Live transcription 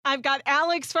I've got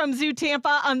Alex from Zoo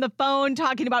Tampa on the phone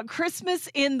talking about Christmas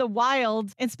in the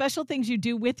wild and special things you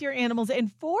do with your animals and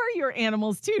for your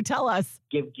animals too. Tell us.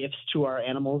 Give gifts to our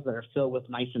animals that are filled with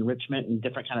nice enrichment and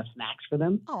different kind of snacks for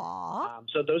them. Aw.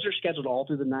 So those are scheduled all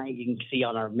through the night. You can see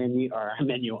on our menu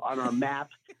on our map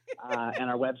and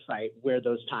our website where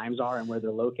those times are and where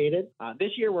they're located.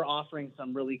 This year we're offering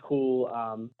some really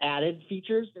cool added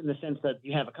features in the sense that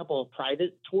you have a couple of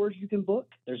private tours you can book.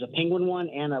 There's a penguin one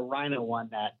and a rhino one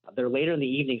that they're later in the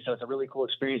evening, so it's a really cool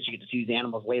experience. You get to see these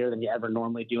animals later than you ever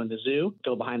normally do in the zoo.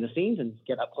 Go behind the scenes and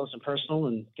get up close and personal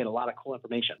and get a lot of cool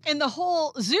information. And the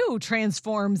whole zoo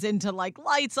transforms into like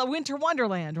lights, a winter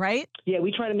wonderland, right? Yeah,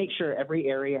 we try to make sure every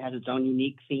area has its own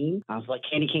unique theme. So like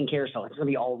Candy King Carousel, it's going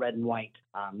to be all red and white.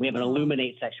 We have an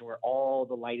illuminate section where all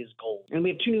the light is gold. And we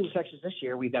have two new sections this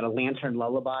year. We've got a lantern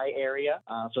lullaby area.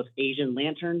 So it's Asian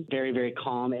lantern, very, very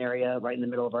calm area right in the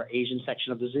middle of our Asian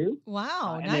section of the zoo.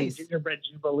 Wow, And nice. then Gingerbread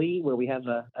Jubilee, where we have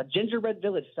a gingerbread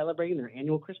village celebrating their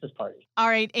annual Christmas party. All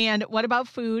right. And what about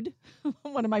food?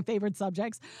 One of my favorite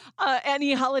subjects.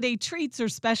 Any holiday treats or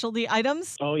specialty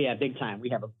items? Oh, yeah, big time. We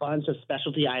have a bunch of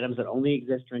specialty items that only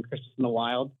exist during Christmas in the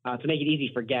wild. To make it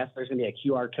easy for guests, there's going to be a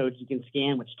QR code you can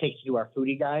scan, which takes you to our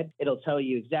foodie guide. It'll tell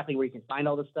you exactly where you can find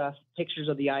all the stuff, pictures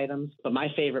of the items. But my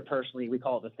favorite, personally, we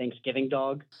call it the Thanksgiving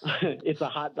dog. It's a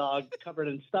hot dog covered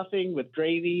in stuffing with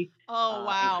gravy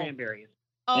and cranberries.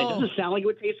 And it doesn't sound like it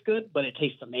would taste good, but it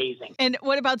tastes amazing. And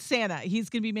what about Santa? He's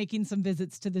going to be making some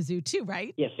visits to the zoo too,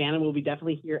 right? Yeah, Santa will be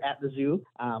definitely here at the zoo.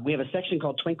 We have a section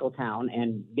called Twinkle Town,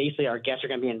 and basically our guests are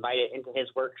going to be invited into his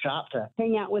workshop to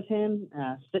hang out with him,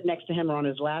 sit next to him or on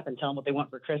his lap and tell him what they want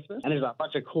for Christmas. And there's a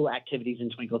bunch of cool activities in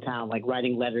Twinkle Town, like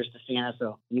writing letters to Santa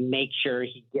so you make sure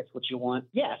he gets what you want.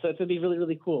 Yeah, so it's going to be really,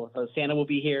 really cool. So Santa will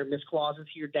be here. Miss Claus is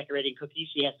here decorating cookies.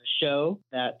 She has a show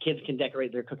that kids can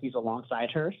decorate their cookies alongside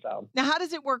her. So now, how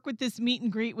does it work with this meet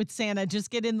and greet with Santa?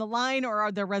 Just get in the line, or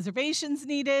are there reservations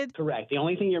needed? Correct. The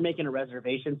only thing you're making a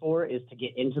reservation for is to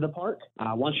get into the park.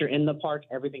 Once you're in the park,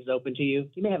 everything's open to you.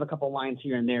 You may have a couple lines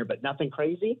here and there, but nothing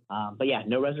crazy. But yeah,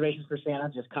 no reservations for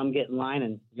Santa. Just come get in line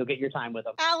and you'll get your time with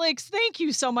him. Alex, thank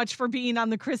you so much for being on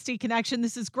the Christie Connection.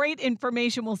 This is great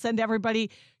information. We'll send everybody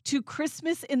to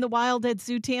Christmas in the Wild at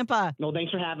Zoo Tampa. Well,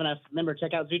 thanks for having us. Remember,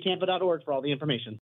 check out zootampa.org for all the information.